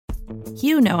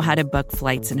You know how to book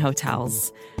flights and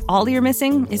hotels. All you're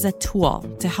missing is a tool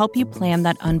to help you plan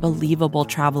that unbelievable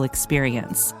travel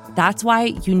experience. That's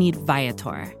why you need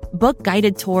Viator. Book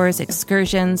guided tours,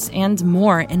 excursions, and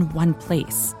more in one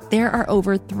place. There are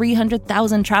over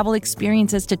 300,000 travel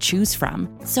experiences to choose from,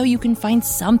 so you can find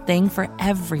something for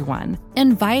everyone.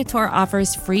 And Viator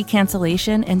offers free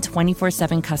cancellation and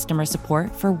 24/7 customer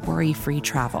support for worry-free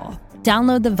travel.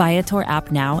 Download the Viator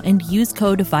app now and use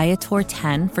code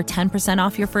Viator10 for 10%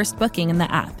 off your first booking in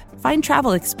the app. Find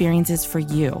travel experiences for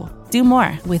you. Do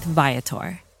more with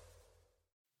Viator.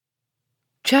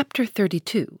 Chapter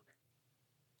 32.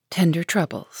 Tender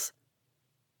Troubles.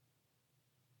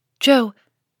 Joe,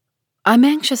 I'm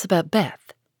anxious about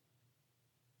Beth.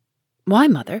 Why,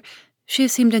 Mother? She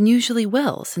has seemed unusually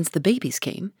well since the babies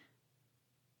came.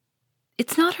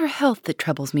 It's not her health that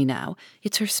troubles me now,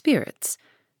 it's her spirits.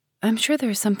 I'm sure there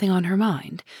is something on her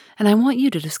mind, and I want you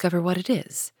to discover what it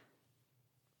is.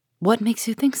 What makes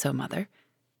you think so, Mother?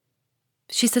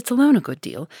 She sits alone a good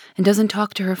deal and doesn't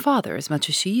talk to her father as much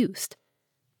as she used.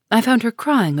 I found her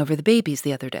crying over the babies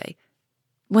the other day.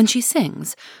 When she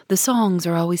sings, the songs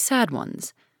are always sad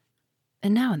ones.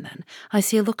 And now and then, I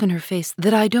see a look in her face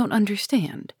that I don't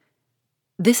understand.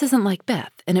 This isn't like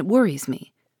Beth, and it worries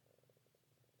me.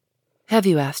 Have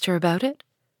you asked her about it?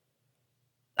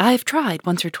 I have tried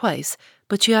once or twice,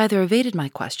 but she either evaded my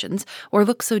questions or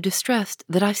looked so distressed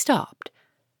that I stopped.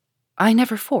 I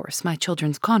never force my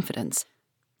children's confidence,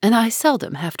 and I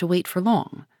seldom have to wait for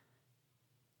long.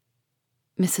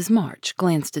 Mrs. March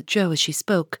glanced at Joe as she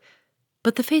spoke,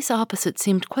 but the face opposite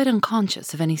seemed quite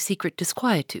unconscious of any secret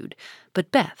disquietude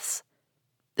but Beth's.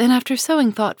 And after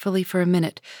sewing thoughtfully for a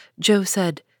minute, Joe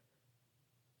said,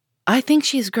 I think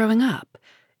she is growing up,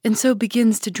 and so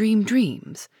begins to dream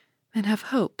dreams, and have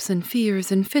hopes and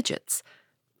fears and fidgets,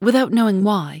 without knowing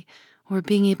why or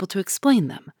being able to explain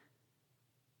them.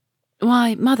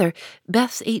 Why, Mother,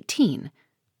 Beth's 18,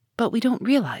 but we don't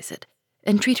realize it,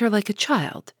 and treat her like a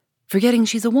child, forgetting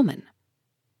she's a woman.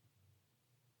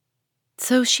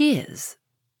 So she is.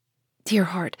 Dear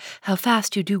heart, how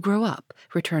fast you do grow up,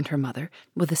 returned her mother,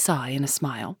 with a sigh and a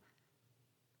smile.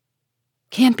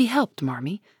 Can't be helped,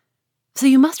 Marmee. So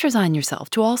you must resign yourself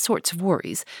to all sorts of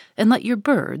worries and let your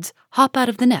birds hop out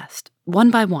of the nest,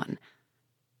 one by one.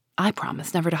 I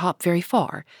promise never to hop very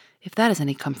far, if that is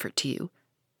any comfort to you.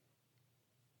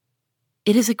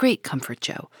 It is a great comfort,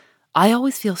 Joe. I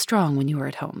always feel strong when you are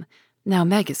at home. Now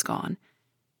Meg is gone.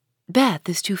 Beth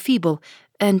is too feeble,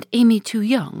 and Amy too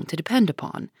young to depend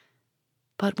upon.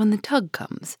 But when the tug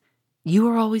comes, you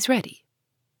are always ready.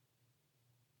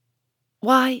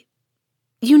 Why,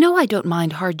 you know I don't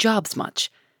mind hard jobs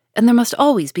much, and there must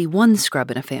always be one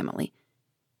scrub in a family.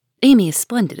 Amy is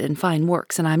splendid in fine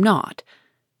works, and I'm not.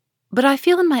 But I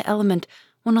feel in my element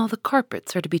when all the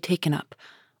carpets are to be taken up,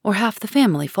 or half the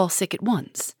family fall sick at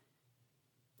once.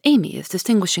 Amy is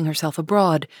distinguishing herself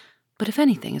abroad, but if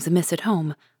anything is amiss at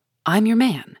home, I'm your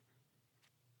man.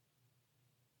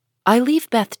 I leave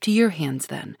Beth to your hands,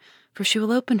 then, for she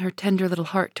will open her tender little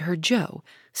heart to her Joe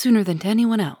sooner than to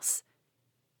anyone else.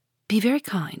 Be very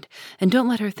kind, and don't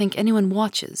let her think anyone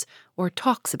watches or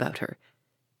talks about her.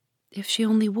 If she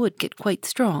only would get quite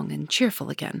strong and cheerful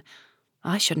again,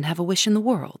 I shouldn't have a wish in the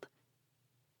world.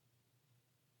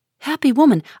 Happy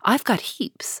woman, I've got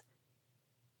heaps.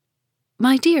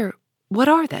 My dear, what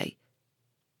are they?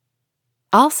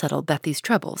 I'll settle Bethy's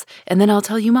troubles, and then I'll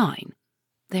tell you mine.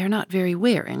 They are not very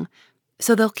wearing,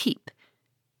 so they'll keep.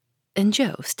 And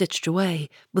Joe stitched away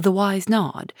with a wise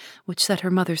nod, which set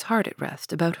her mother's heart at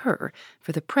rest about her,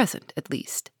 for the present at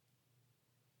least.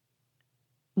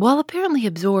 While apparently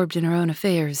absorbed in her own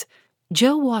affairs,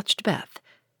 Joe watched Beth,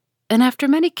 and after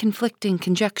many conflicting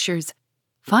conjectures,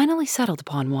 finally settled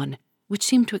upon one which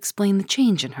seemed to explain the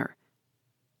change in her.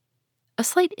 A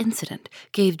slight incident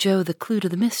gave Joe the clue to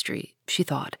the mystery, she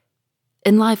thought,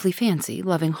 and lively fancy,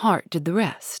 loving heart did the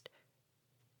rest.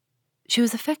 She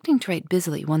was affecting to write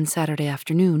busily one Saturday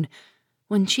afternoon,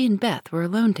 when she and Beth were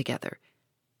alone together.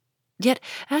 Yet,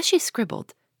 as she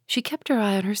scribbled, she kept her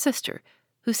eye on her sister,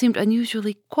 who seemed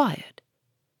unusually quiet.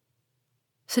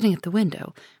 Sitting at the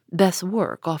window, Beth's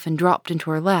work often dropped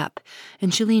into her lap,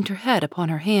 and she leaned her head upon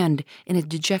her hand in a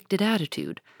dejected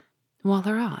attitude, while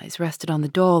her eyes rested on the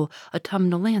dull,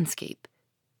 autumnal landscape.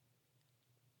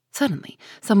 Suddenly,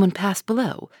 someone passed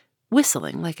below,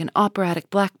 whistling like an operatic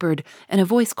blackbird, and a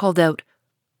voice called out,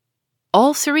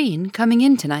 "All serene, coming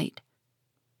in tonight."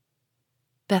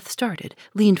 Beth started,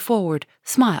 leaned forward,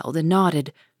 smiled, and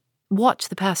nodded, watched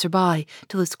the passer-by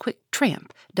till his quick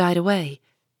tramp died away,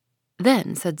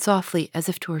 then said softly, as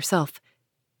if to herself,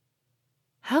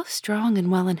 "How strong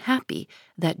and well and happy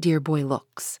that dear boy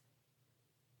looks."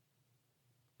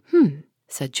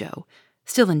 said Jo,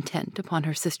 still intent upon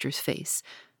her sister's face,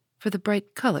 for the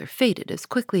bright color faded as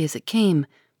quickly as it came,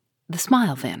 the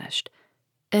smile vanished,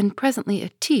 and presently a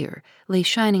tear lay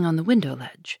shining on the window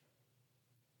ledge.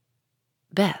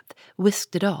 Beth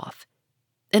whisked it off,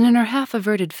 and in her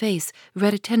half-averted face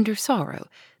read a tender sorrow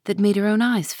that made her own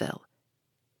eyes fill.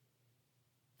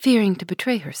 Fearing to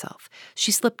betray herself,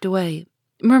 she slipped away,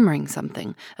 murmuring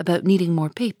something about needing more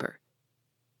paper.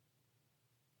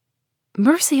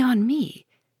 "Mercy on me!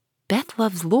 Beth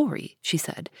loves Laurie," she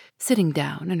said, sitting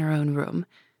down in her own room,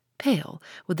 pale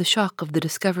with the shock of the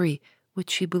discovery which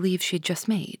she believed she had just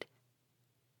made.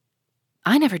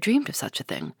 "I never dreamed of such a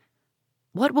thing.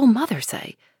 What will Mother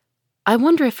say? I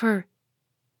wonder if her—"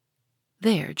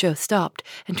 There Jo stopped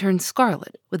and turned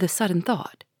scarlet with a sudden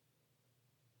thought.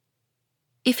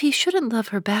 If he shouldn't love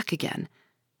her back again,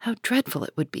 how dreadful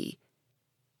it would be.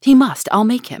 He must, I'll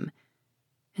make him.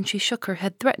 And she shook her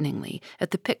head threateningly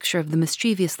at the picture of the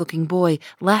mischievous-looking boy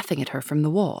laughing at her from the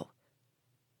wall.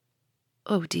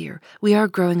 Oh dear, we are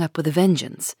growing up with a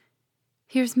vengeance.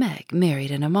 Here's Meg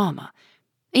married and a mamma,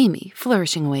 Amy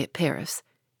flourishing away at Paris,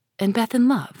 and Beth in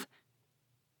love.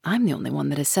 I'm the only one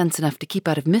that has sense enough to keep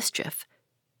out of mischief.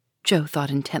 Jo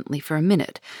thought intently for a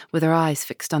minute, with her eyes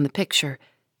fixed on the picture.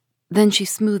 Then she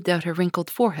smoothed out her wrinkled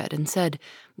forehead and said,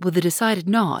 with a decided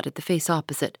nod at the face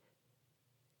opposite,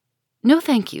 "No,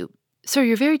 thank you. Sir,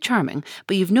 you're very charming,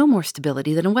 but you've no more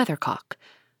stability than a weathercock.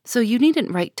 So you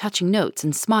needn't write touching notes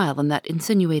and smile in that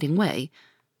insinuating way,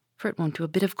 for it won't do a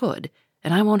bit of good,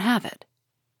 and I won't have it."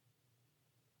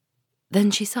 Then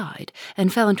she sighed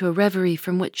and fell into a reverie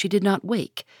from which she did not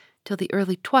wake till the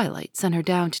early twilight sent her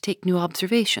down to take new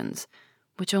observations,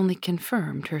 which only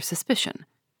confirmed her suspicion.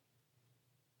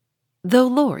 Though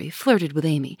Laurie flirted with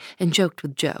Amy and joked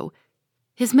with Jo,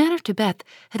 his manner to Beth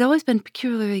had always been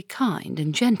peculiarly kind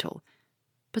and gentle,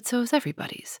 but so was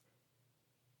everybody's.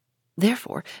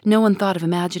 Therefore, no one thought of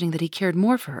imagining that he cared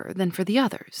more for her than for the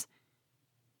others.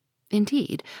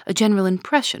 Indeed, a general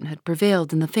impression had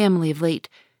prevailed in the family of late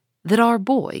that our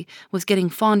boy was getting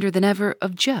fonder than ever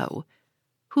of Jo,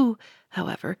 who,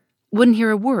 however, wouldn't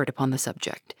hear a word upon the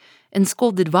subject, and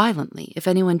scolded violently if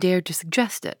anyone dared to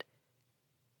suggest it.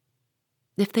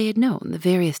 If they had known the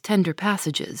various tender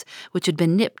passages which had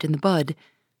been nipped in the bud,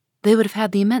 they would have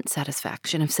had the immense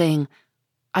satisfaction of saying,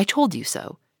 "I told you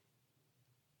so."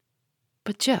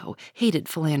 But Jo hated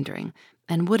philandering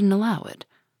and wouldn't allow it,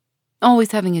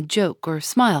 always having a joke or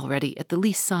smile ready at the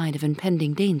least sign of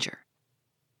impending danger.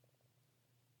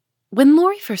 When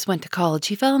Laurie first went to college,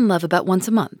 he fell in love about once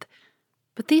a month,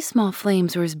 but these small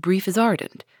flames were as brief as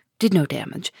ardent, did no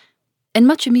damage, and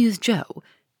much amused Jo,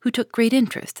 who took great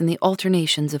interest in the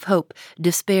alternations of hope,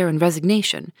 despair, and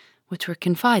resignation which were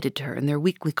confided to her in their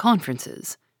weekly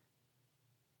conferences.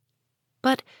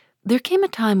 But there came a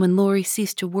time when Laurie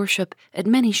ceased to worship at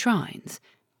many shrines,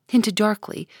 hinted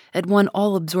darkly at one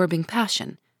all-absorbing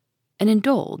passion, and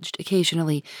indulged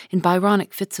occasionally in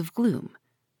Byronic fits of gloom.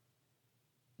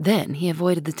 Then he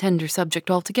avoided the tender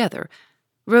subject altogether,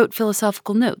 wrote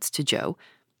philosophical notes to Jo,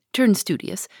 turned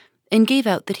studious, and gave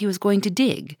out that he was going to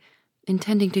dig,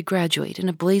 intending to graduate in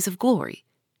a blaze of glory.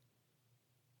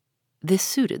 This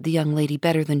suited the young lady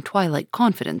better than twilight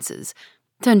confidences,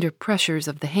 tender pressures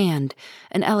of the hand,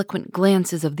 and eloquent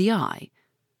glances of the eye.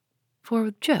 For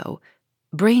with Jo,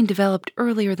 brain developed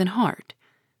earlier than heart,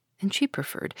 and she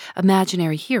preferred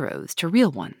imaginary heroes to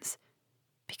real ones,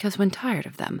 because when tired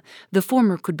of them, the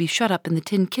former could be shut up in the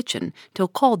tin kitchen till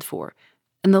called for,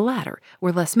 and the latter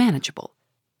were less manageable.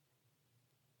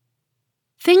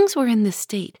 Things were in this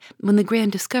state when the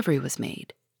grand discovery was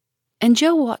made, and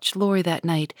Jo watched Laurie that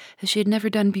night as she had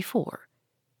never done before.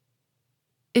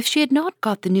 If she had not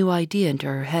got the new idea into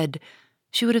her head,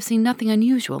 she would have seen nothing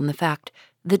unusual in the fact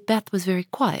that Beth was very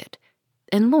quiet,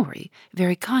 and Laurie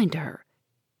very kind to her.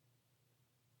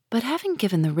 But having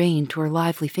given the rein to her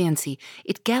lively fancy,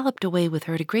 it galloped away with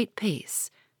her at a great pace,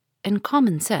 and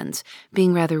common sense,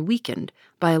 being rather weakened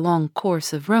by a long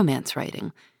course of romance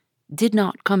writing, did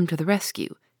not come to the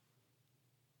rescue.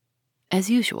 As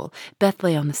usual, Beth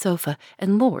lay on the sofa,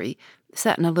 and Laurie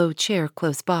sat in a low chair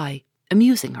close by,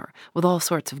 amusing her with all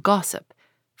sorts of gossip,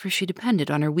 for she depended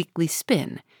on her weekly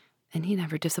spin, and he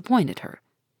never disappointed her.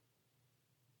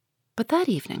 But that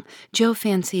evening, Jo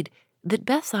fancied that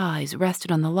Beth's eyes rested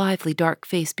on the lively dark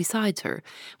face beside her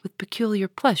with peculiar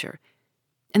pleasure,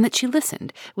 and that she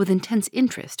listened with intense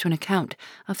interest to an account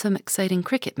of some exciting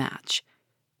cricket match,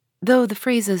 though the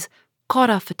phrases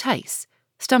 "caught off a tice,"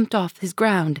 "stumped off his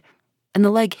ground," and "the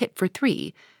leg hit for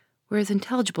 3" were as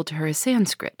intelligible to her as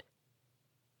Sanskrit.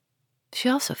 She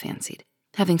also fancied,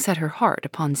 having set her heart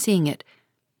upon seeing it,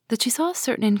 that she saw a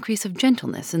certain increase of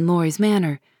gentleness in Laurie's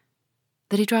manner,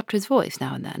 that he dropped his voice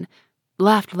now and then,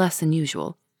 laughed less than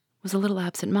usual, was a little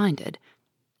absent-minded,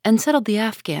 and settled the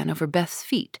Afghan over Beth's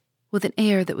feet with an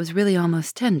air that was really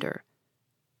almost tender.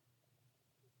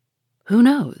 Who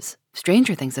knows?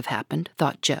 Stranger things have happened,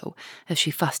 thought Jo, as she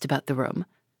fussed about the room.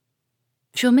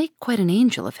 She'll make quite an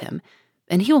angel of him,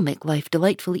 and he will make life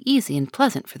delightfully easy and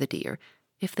pleasant for the dear,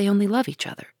 if they only love each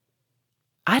other.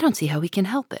 I don't see how he can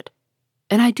help it,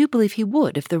 and I do believe he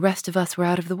would if the rest of us were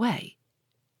out of the way.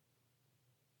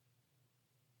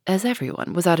 As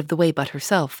everyone was out of the way but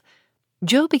herself,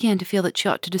 Jo began to feel that she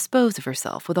ought to dispose of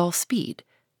herself with all speed.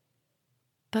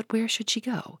 But where should she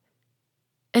go?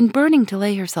 And burning to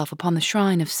lay herself upon the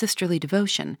shrine of sisterly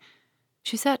devotion,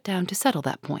 she sat down to settle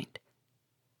that point.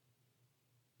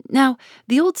 Now,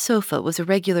 the old sofa was a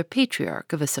regular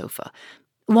patriarch of a sofa,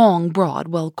 long, broad,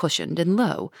 well-cushioned, and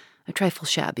low, a trifle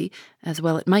shabby, as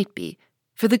well it might be,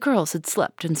 for the girls had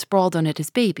slept and sprawled on it as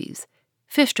babies,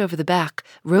 fished over the back,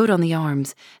 rode on the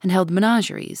arms, and held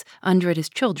menageries under it as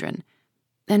children,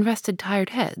 and rested tired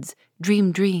heads,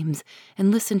 dreamed dreams,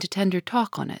 and listened to tender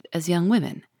talk on it as young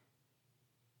women.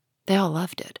 They all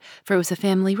loved it, for it was a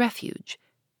family refuge,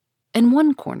 and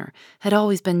one corner had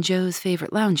always been Jo's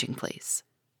favorite lounging place.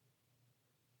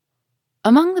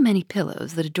 Among the many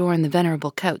pillows that adorned the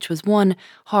venerable couch was one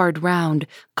hard round,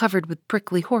 covered with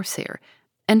prickly horsehair,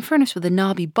 and furnished with a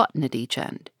knobby button at each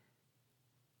end.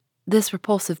 This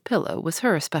repulsive pillow was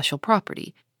her especial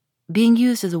property, being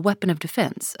used as a weapon of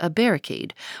defense, a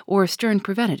barricade, or a stern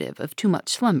preventative of too much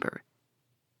slumber.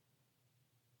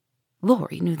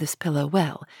 Laurie knew this pillow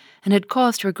well, and had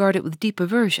cause to regard it with deep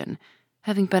aversion,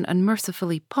 having been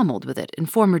unmercifully pummeled with it in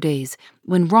former days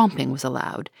when romping was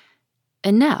allowed,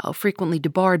 and now frequently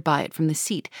debarred by it from the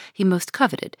seat he most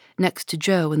coveted next to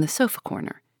Jo in the sofa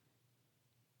corner.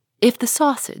 If the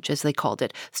sausage, as they called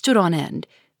it, stood on end,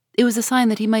 it was a sign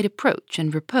that he might approach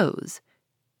and repose.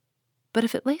 But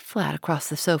if it lay flat across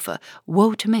the sofa,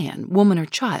 woe to man, woman, or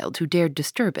child who dared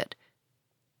disturb it.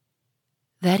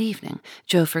 That evening,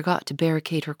 Jo forgot to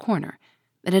barricade her corner,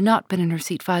 and had not been in her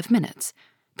seat 5 minutes,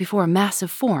 before a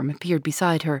massive form appeared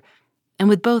beside her, and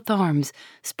with both arms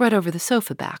spread over the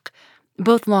sofa back,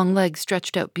 both long legs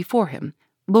stretched out before him,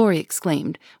 Laurie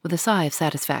exclaimed, with a sigh of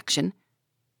satisfaction,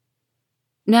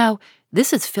 "Now,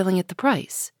 this is filling at the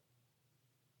price."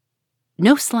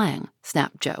 "No slang,"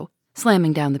 snapped Jo,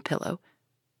 slamming down the pillow.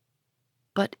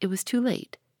 But it was too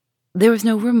late. There was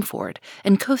no room for it,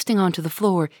 and coasting onto the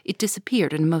floor, it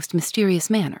disappeared in a most mysterious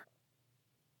manner.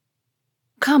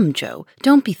 "Come, Jo,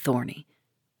 don't be thorny.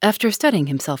 After studying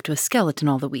himself to a skeleton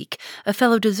all the week, a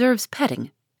fellow deserves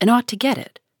petting, and ought to get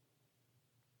it."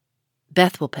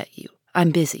 "Beth will pet you.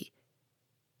 I'm busy."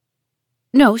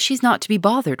 "No, she's not to be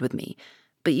bothered with me,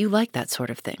 but you like that sort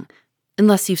of thing,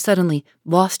 unless you've suddenly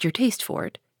lost your taste for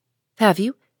it. Have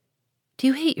you? Do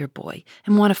you hate your boy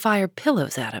and want to fire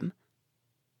pillows at him?"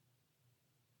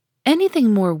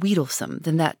 Anything more wheedlesome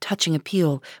than that touching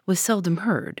appeal was seldom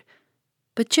heard,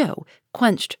 but Jo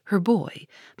quenched her boy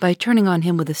by turning on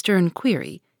him with a stern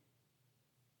query.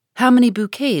 "How many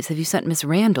bouquets have you sent Miss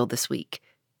Randall this week?"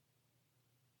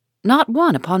 "Not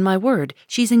one, upon my word.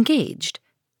 She's engaged.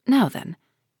 Now then."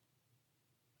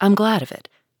 "I'm glad of it.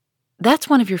 That's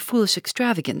one of your foolish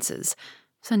extravagances,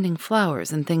 sending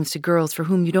flowers and things to girls for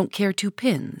whom you don't care 2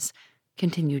 pins,"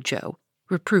 continued Jo,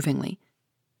 reprovingly.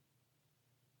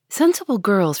 "Sensible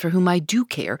girls for whom I do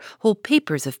care whole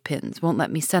papers of pins won't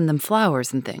let me send them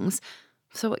flowers and things,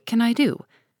 so what can I do?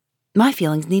 My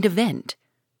feelings need a vent.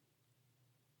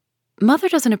 Mother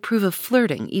doesn't approve of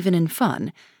flirting, even in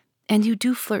fun, and you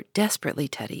do flirt desperately,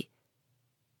 Teddy.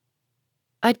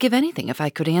 I'd give anything if I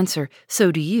could answer,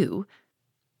 'So do you.'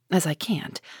 As I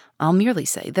can't, I'll merely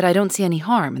say that I don't see any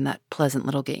harm in that pleasant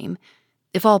little game,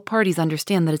 if all parties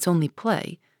understand that it's only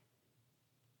play."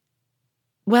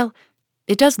 "Well,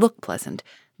 it does look pleasant,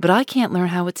 but I can't learn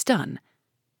how it's done.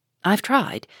 I've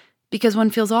tried, because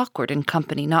one feels awkward in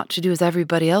company not to do as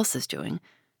everybody else is doing,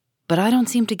 but I don't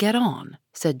seem to get on,"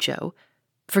 said Jo,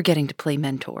 forgetting to play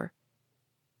mentor.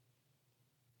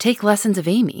 "Take lessons of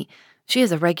Amy. She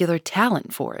has a regular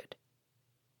talent for it."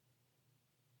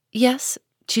 "Yes,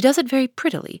 she does it very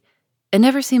prettily, and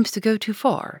never seems to go too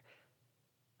far.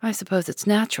 I suppose it's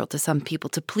natural to some people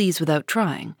to please without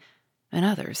trying, and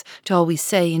others to always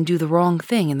say and do the wrong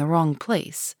thing in the wrong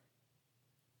place."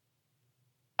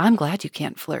 "I'm glad you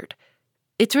can't flirt.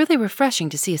 It's really refreshing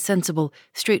to see a sensible,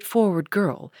 straightforward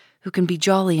girl who can be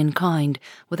jolly and kind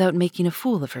without making a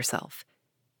fool of herself.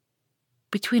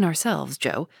 Between ourselves,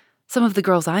 Jo, some of the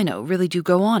girls I know really do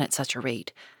go on at such a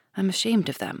rate. I'm ashamed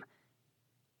of them.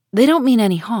 They don't mean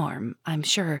any harm, I'm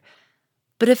sure,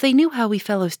 But if they knew how we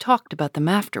fellows talked about them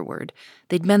afterward,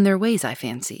 they'd mend their ways, I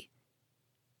fancy.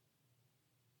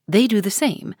 They do the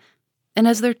same, and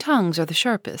as their tongues are the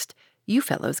sharpest, you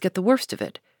fellows get the worst of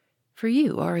it, for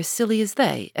you are as silly as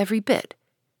they, every bit.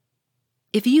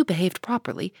 If you behaved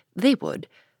properly, they would,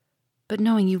 but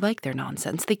knowing you like their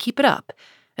nonsense, they keep it up,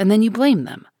 and then you blame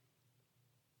them.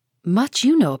 Much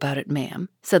you know about it, ma'am,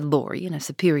 said Laurie in a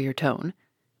superior tone.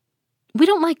 We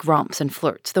don't like romps and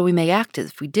flirts, though we may act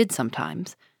as if we did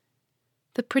sometimes.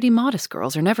 The pretty modest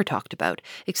girls are never talked about,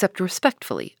 except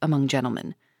respectfully, among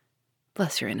gentlemen.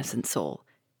 Bless your innocent soul.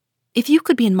 If you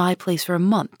could be in my place for a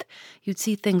month, you'd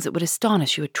see things that would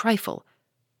astonish you a trifle.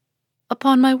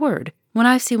 Upon my word, when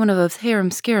I see one of those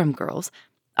harum-scarum girls,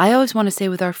 I always want to say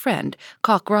with our friend,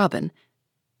 Cock Robin,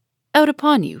 out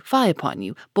upon you, fie upon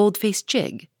you, bold-faced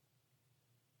jig.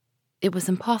 It was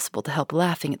impossible to help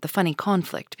laughing at the funny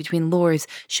conflict between Laurie's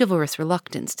chivalrous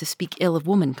reluctance to speak ill of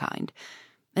womankind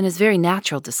and his very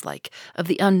natural dislike of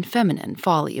the unfeminine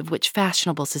folly of which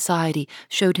fashionable society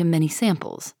showed him many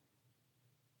samples.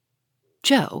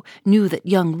 Joe knew that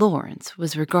young Lawrence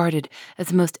was regarded as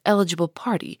the most eligible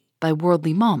party by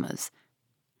worldly mammas,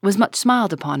 was much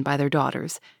smiled upon by their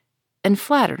daughters, and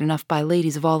flattered enough by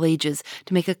ladies of all ages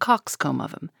to make a coxcomb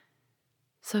of him.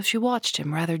 So she watched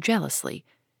him rather jealously,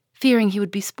 fearing he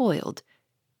would be spoiled,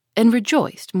 and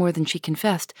rejoiced more than she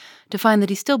confessed to find that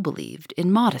he still believed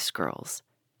in modest girls.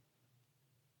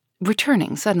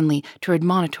 Returning suddenly to her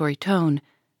admonitory tone,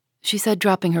 she said,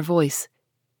 dropping her voice,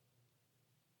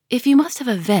 If you must have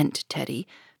a vent, Teddy,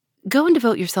 go and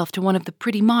devote yourself to one of the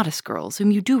pretty modest girls whom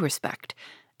you do respect,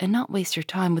 and not waste your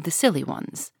time with the silly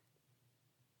ones.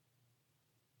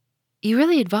 You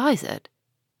really advise it?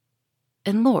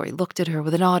 And Laurie looked at her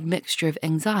with an odd mixture of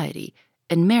anxiety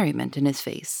and merriment in his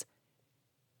face.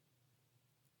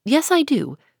 Yes, I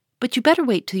do, but you better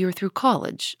wait till you're through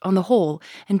college, on the whole,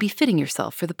 and be fitting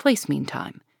yourself for the place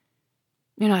meantime.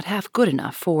 You're not half good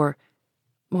enough for,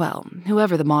 well,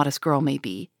 whoever the modest girl may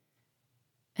be.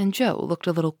 And Joe looked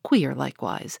a little queer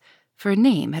likewise, for a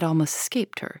name had almost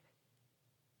escaped her.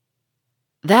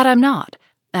 That I'm not,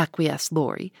 acquiesced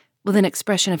Laurie, with an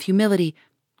expression of humility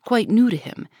quite new to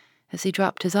him, as he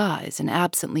dropped his eyes and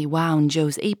absently wound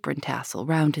Joe's apron tassel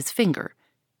round his finger.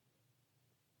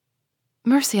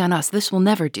 Mercy on us, this will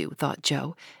never do, thought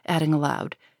Joe, adding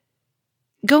aloud,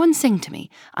 Go and sing to me.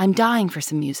 I'm dying for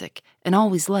some music, and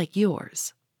always like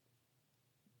yours.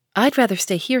 I'd rather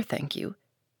stay here, thank you.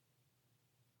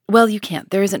 Well, you can't.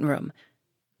 There isn't room.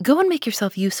 Go and make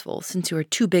yourself useful, since you are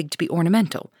too big to be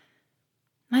ornamental.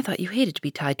 I thought you hated to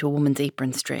be tied to a woman's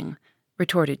apron string,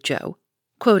 retorted Joe,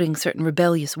 quoting certain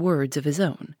rebellious words of his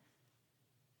own.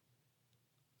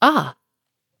 Ah,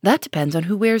 that depends on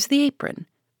who wears the apron.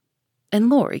 And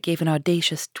Laurie gave an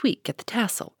audacious tweak at the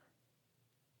tassel.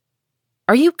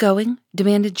 Are you going?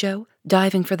 Demanded Joe,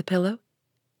 diving for the pillow.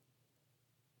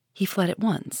 He fled at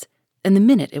once, and the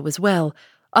minute it was well,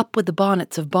 up with the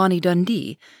bonnets of Bonnie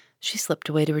Dundee, she slipped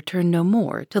away to return no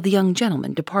more till the young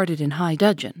gentleman departed in high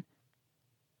dudgeon.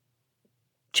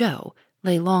 Joe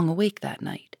lay long awake that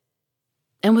night,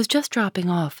 and was just dropping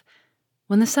off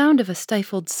when the sound of a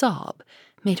stifled sob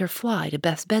made her fly to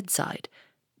Beth's bedside,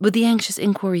 with the anxious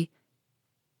inquiry,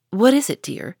 What is it,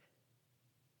 dear?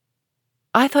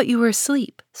 I thought you were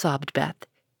asleep, sobbed Beth.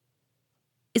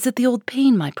 Is it the old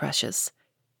pain, my precious?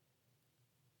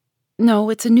 No,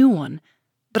 it's a new one,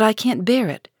 but I can't bear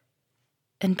it.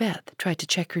 And Beth tried to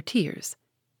check her tears.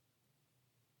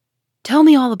 Tell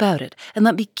me all about it, and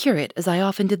let me cure it as I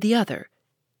often did the other.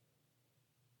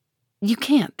 You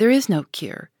can't, there is no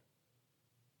cure.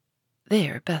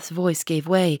 There, Beth's voice gave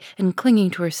way, and clinging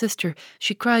to her sister,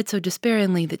 she cried so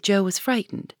despairingly that Joe was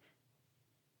frightened.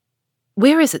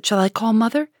 Where is it? Shall I call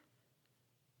Mother?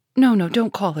 No,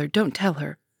 don't call her, don't tell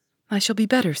her. I shall be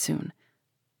better soon.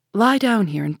 Lie down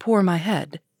here and pour my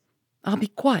head. I'll be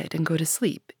quiet and go to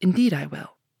sleep, indeed I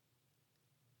will.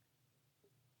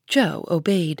 Joe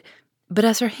obeyed, but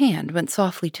as her hand went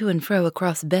softly to and fro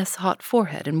across Beth's hot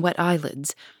forehead and wet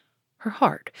eyelids, her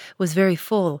heart was very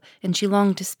full, and she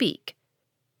longed to speak.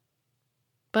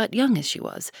 But young as she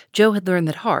was, Joe had learned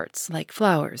that hearts, like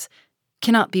flowers,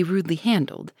 cannot be rudely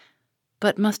handled,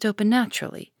 but must open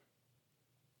naturally.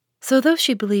 So though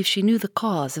she believed she knew the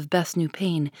cause of Beth's new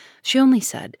pain, she only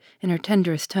said, in her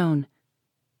tenderest tone,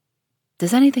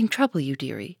 Does anything trouble you,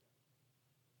 dearie?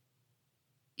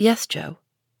 Yes, Joe,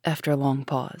 after a long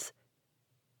pause.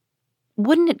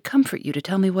 Wouldn't it comfort you to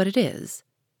tell me what it is?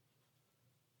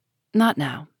 Not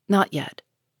now, not yet.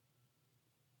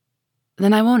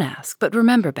 Then I won't ask, but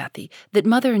remember, Bethy, that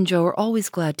Mother and Joe are always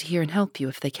glad to hear and help you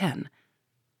if they can.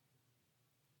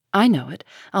 I know it.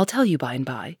 I'll tell you by and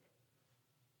by.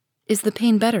 Is the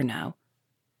pain better now?"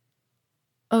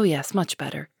 "Oh, yes, much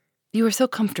better. You are so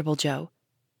comfortable, Joe."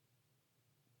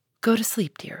 "Go to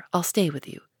sleep, dear. I'll stay with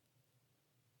you."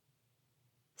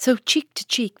 So cheek to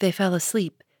cheek they fell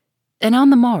asleep, and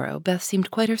on the morrow Beth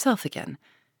seemed quite herself again.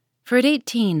 For at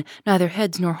 18, neither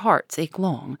heads nor hearts ache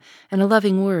long, and a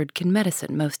loving word can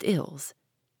medicine most ills.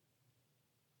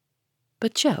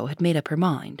 But Jo had made up her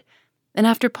mind, and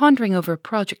after pondering over a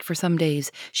project for some days,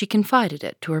 she confided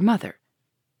it to her mother.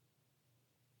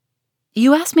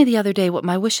 "You asked me the other day what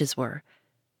my wishes were.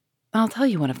 I'll tell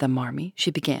you one of them, Marmee," she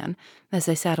began, as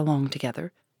they sat along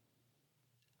together.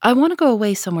 "I want to go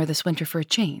away somewhere this winter for a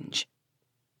change."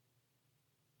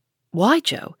 "Why,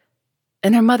 Jo?"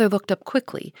 And her mother looked up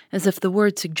quickly, as if the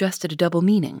word suggested a double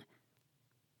meaning.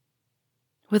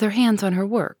 With her hands on her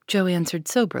work, Jo answered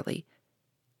soberly,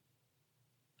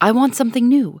 "I want something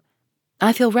new.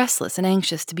 I feel restless and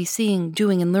anxious to be seeing,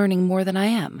 doing, and learning more than I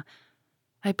am.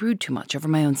 I brood too much over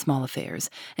my own small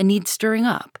affairs, and need stirring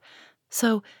up.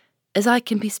 So, as I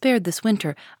can be spared this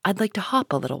winter, I'd like to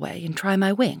hop a little way and try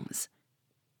my wings."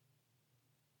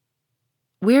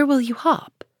 "Where will you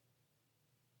hop?"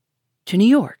 "To New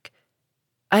York.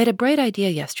 I had a bright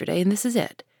idea yesterday, and this is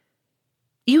it.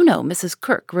 You know Mrs.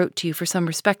 Kirk wrote to you for some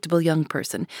respectable young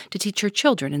person to teach her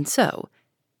children and sew.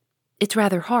 It's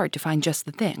rather hard to find just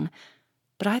the thing,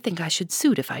 but I think I should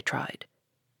suit if I tried."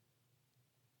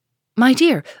 "My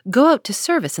dear, go out to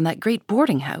service in that great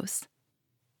boarding house."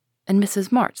 And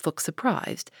Mrs. March looked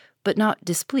surprised, but not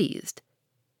displeased.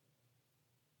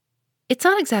 "It's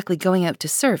not exactly going out to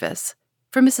service,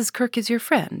 for Mrs. Kirk is your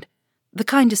friend, the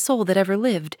kindest soul that ever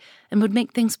lived, and would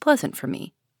make things pleasant for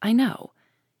me, I know.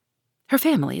 Her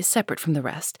family is separate from the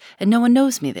rest, and no one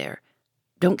knows me there.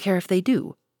 Don't care if they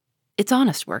do. It's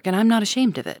honest work, and I'm not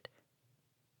ashamed of it."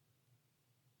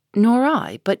 "Nor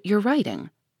I, but you're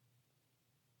writing."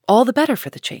 "All the better for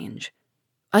the change.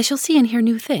 I shall see and hear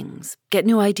new things, get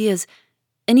new ideas,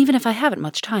 and even if I haven't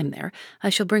much time there, I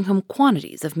shall bring home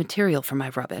quantities of material for my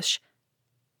rubbish."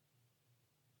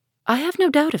 "I have no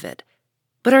doubt of it,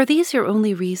 but are these your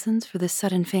only reasons for this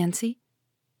sudden fancy?"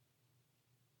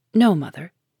 "No,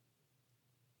 Mother."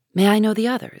 "May I know the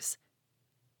others?"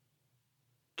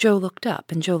 Jo looked up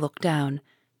and Jo looked down,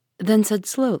 then said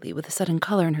slowly with a sudden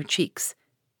color in her cheeks,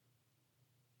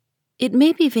 "It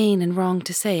may be vain and wrong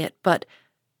to say it, but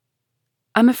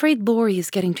I'm afraid Laurie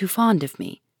is getting too fond of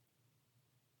me."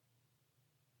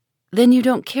 "Then you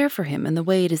don't care for him in the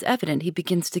way it is evident he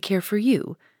begins to care for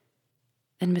you?"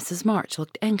 And Mrs. March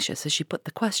looked anxious as she put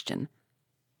the question.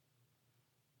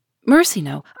 "Mercy,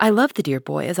 no. I love the dear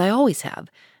boy, as I always have,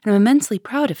 and I'm immensely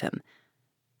proud of him.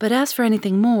 But as for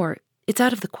anything more, it's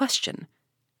out of the question."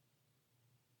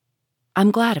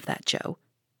 "I'm glad of that, Jo."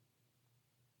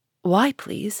 "Why,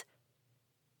 please?"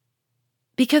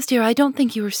 "Because, dear, I don't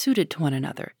think you are suited to one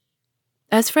another.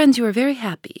 As friends you are very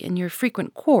happy, and your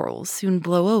frequent quarrels soon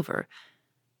blow over.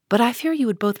 But I fear you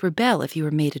would both rebel if you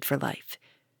were mated for life.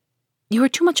 You are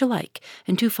too much alike,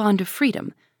 and too fond of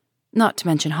freedom, not to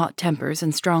mention hot tempers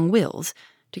and strong wills,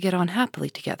 to get on happily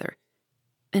together,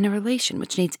 in a relation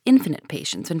which needs infinite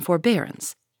patience and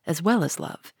forbearance, as well as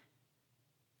love.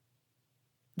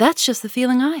 That's just the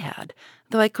feeling I had,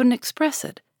 though I couldn't express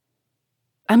it.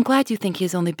 I'm glad you think he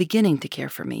is only beginning to care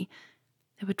for me.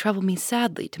 It would trouble me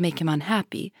sadly to make him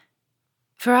unhappy,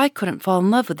 for I couldn't fall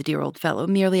in love with the dear old fellow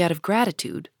merely out of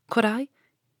gratitude, could I?"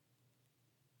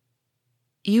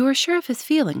 "You are sure of his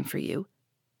feeling for you?"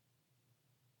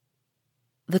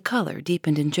 The color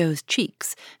deepened in Jo's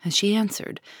cheeks as she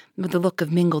answered, with the look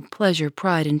of mingled pleasure,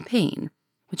 pride, and pain,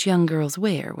 which young girls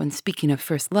wear when speaking of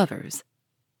first lovers.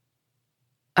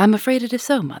 "I'm afraid it is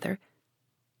so, Mother.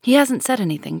 He hasn't said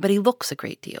anything, but he looks a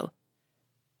great deal.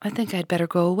 I think I'd better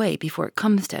go away before it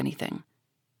comes to anything."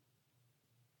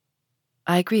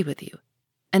 "I agree with you,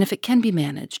 and if it can be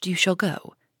managed, you shall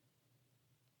go."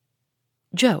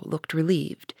 Jo looked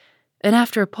relieved, and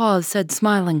after a pause said,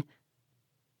 smiling,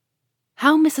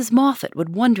 "How Mrs. Moffat would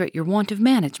wonder at your want of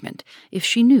management, if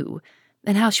she knew,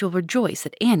 and how she will rejoice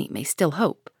that Annie may still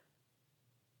hope."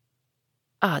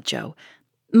 "Ah, Jo,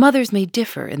 mothers may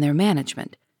differ in their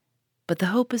management, but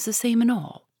the hope is the same in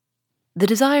all, the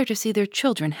desire to see their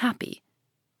children happy.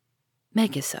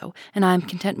 Meg is so, and I am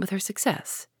content with her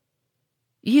success.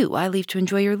 You I leave to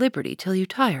enjoy your liberty till you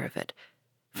tire of it,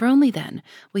 for only then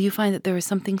will you find that there is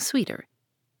something sweeter.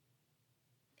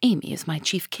 Amy is my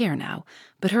chief care now,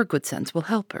 but her good sense will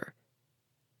help her.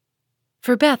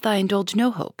 For Beth I indulge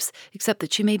no hopes, except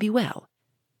that she may be well.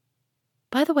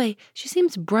 By the way, she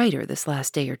seems brighter this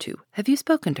last day or two. Have you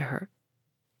spoken to her?"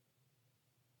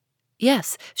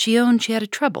 "Yes, she owned she had a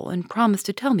trouble and promised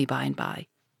to tell me by and by.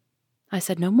 I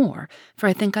said no more, for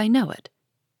I think I know it.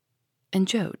 And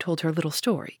Jo told her little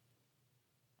story.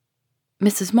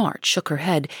 Mrs. March shook her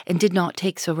head and did not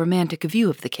take so romantic a view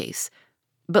of the case,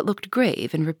 but looked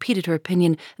grave and repeated her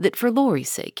opinion that for Laurie's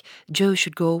sake, Jo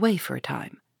should go away for a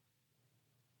time.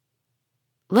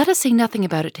 Let us say nothing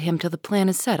about it to him till the plan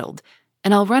is settled,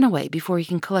 and I'll run away before he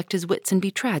can collect his wits and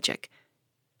be tragic.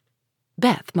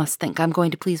 Beth must think I'm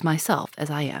going to please myself, as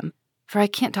I am, for I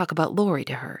can't talk about Laurie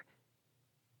to her.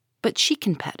 But she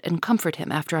can pet and comfort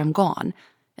him after I'm gone,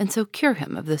 and so cure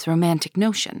him of this romantic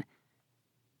notion.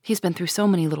 He's been through so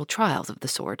many little trials of the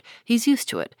sort, he's used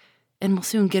to it, and will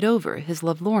soon get over his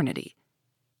lovelornity.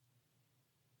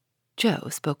 Jo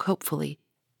spoke hopefully,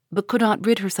 but could not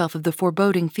rid herself of the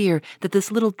foreboding fear that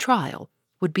this little trial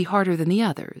would be harder than the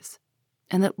others,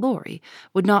 and that Laurie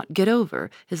would not get over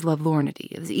his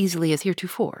lovelornity as easily as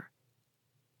heretofore.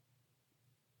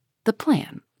 The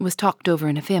plan was talked over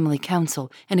in a family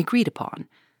council and agreed upon,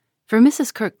 for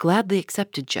Mrs. Kirk gladly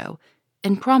accepted Jo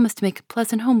and promised to make a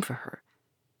pleasant home for her.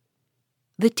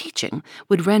 The teaching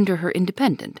would render her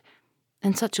independent,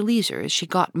 and such leisure as she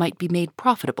got might be made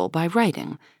profitable by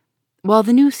writing, while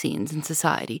the new scenes in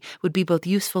society would be both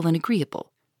useful and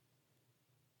agreeable.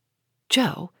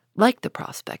 Jo liked the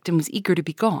prospect and was eager to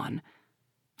be gone,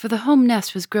 for the home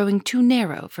nest was growing too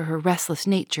narrow for her restless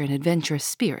nature and adventurous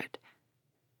spirit.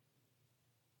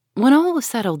 When all was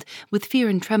settled, with fear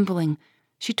and trembling,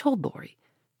 she told Laurie,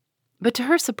 but to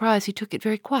her surprise he took it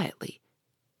very quietly.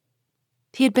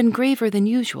 He had been graver than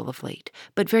usual of late,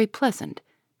 but very pleasant,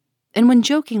 and when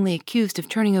jokingly accused of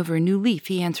turning over a new leaf,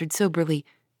 he answered soberly,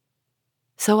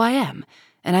 "So I am,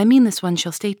 and I mean this one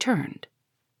shall stay turned."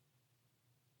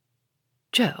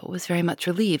 Jo was very much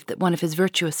relieved that one of his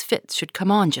virtuous fits should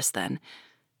come on just then,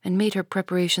 and made her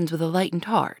preparations with a lightened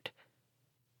heart.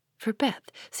 For Beth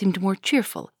seemed more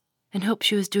cheerful, and hoped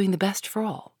she was doing the best for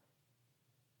all.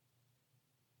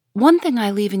 "One thing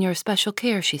I leave in your special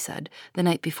care," she said, the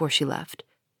night before she left.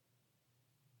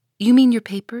 "You mean your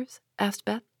papers?" asked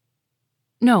Beth.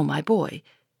 "No, my boy.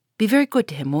 Be very good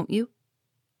to him, won't you?"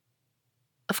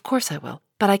 "Of course I will,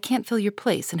 but I can't fill your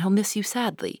place, and he'll miss you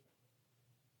sadly."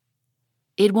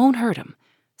 "It won't hurt him,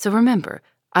 so remember,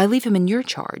 I leave him in your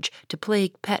charge to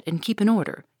plague, pet, and keep in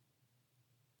order."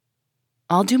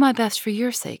 "I'll do my best for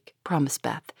your sake," promised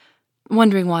Beth,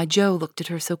 wondering why Jo looked at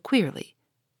her so queerly.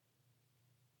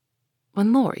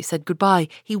 When Laurie said goodbye,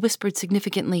 he whispered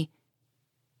significantly,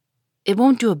 "It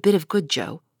won't do a bit of good,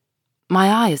 Jo. My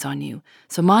eye is on you,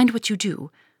 so mind what you do,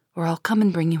 or I'll come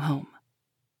and bring you home."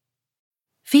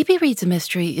 Phoebe Reads a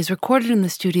Mystery is recorded in the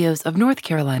studios of North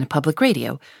Carolina Public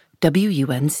Radio,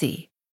 WUNC.